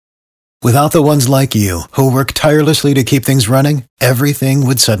Without the ones like you, who work tirelessly to keep things running, everything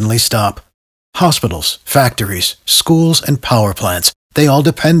would suddenly stop. Hospitals, factories, schools, and power plants, they all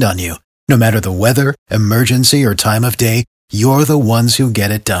depend on you. No matter the weather, emergency, or time of day, you're the ones who get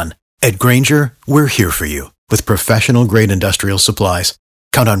it done. At Grainger, we're here for you with professional-grade industrial supplies.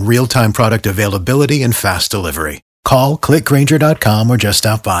 Count on real-time product availability and fast delivery. Call, click Grainger.com, or just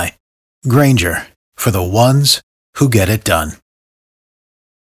stop by. Grainger, for the ones who get it done.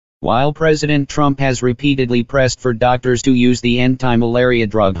 While President Trump has repeatedly pressed for doctors to use the anti-malaria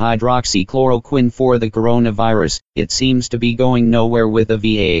drug hydroxychloroquine for the coronavirus, it seems to be going nowhere with the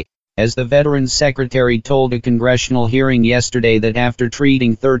VA. As the Veterans Secretary told a congressional hearing yesterday that after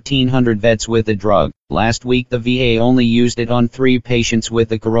treating 1,300 vets with the drug, last week the VA only used it on 3 patients with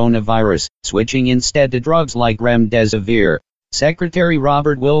the coronavirus, switching instead to drugs like remdesivir. Secretary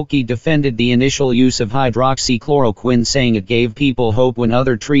Robert Wilkie defended the initial use of hydroxychloroquine, saying it gave people hope when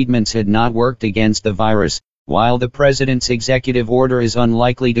other treatments had not worked against the virus. While the president's executive order is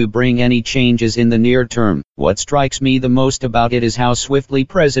unlikely to bring any changes in the near term, what strikes me the most about it is how swiftly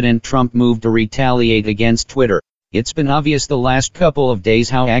President Trump moved to retaliate against Twitter. It's been obvious the last couple of days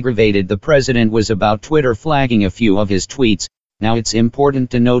how aggravated the president was about Twitter flagging a few of his tweets. Now it's important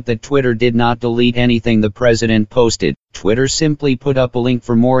to note that Twitter did not delete anything the president posted. Twitter simply put up a link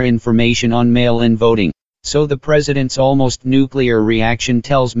for more information on mail-in voting. So the president's almost nuclear reaction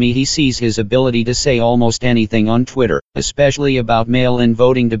tells me he sees his ability to say almost anything on Twitter, especially about mail-in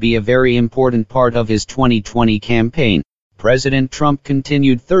voting, to be a very important part of his 2020 campaign. President Trump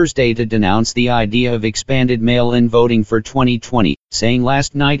continued Thursday to denounce the idea of expanded mail-in voting for 2020, saying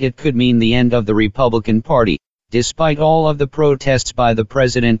last night it could mean the end of the Republican Party. Despite all of the protests by the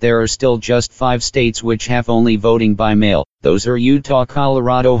president, there are still just 5 states which have only voting by mail. Those are Utah,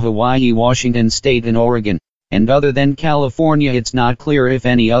 Colorado, Hawaii, Washington State, and Oregon. And other than California, it's not clear if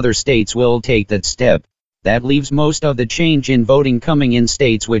any other states will take that step. That leaves most of the change in voting coming in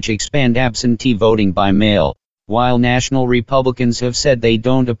states which expand absentee voting by mail. While national Republicans have said they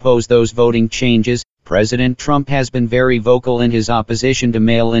don't oppose those voting changes, President Trump has been very vocal in his opposition to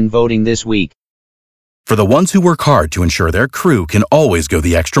mail-in voting this week. For the ones who work hard to ensure their crew can always go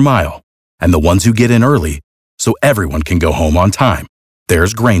the extra mile, and the ones who get in early so everyone can go home on time,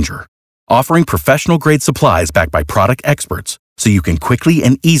 there's Grainger, offering professional-grade supplies backed by product experts so you can quickly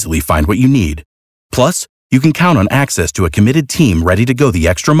and easily find what you need. Plus, you can count on access to a committed team ready to go the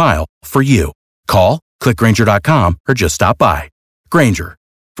extra mile for you. Call, click Grainger.com, or just stop by. Grainger,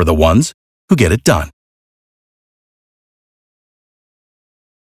 for the ones who get it done.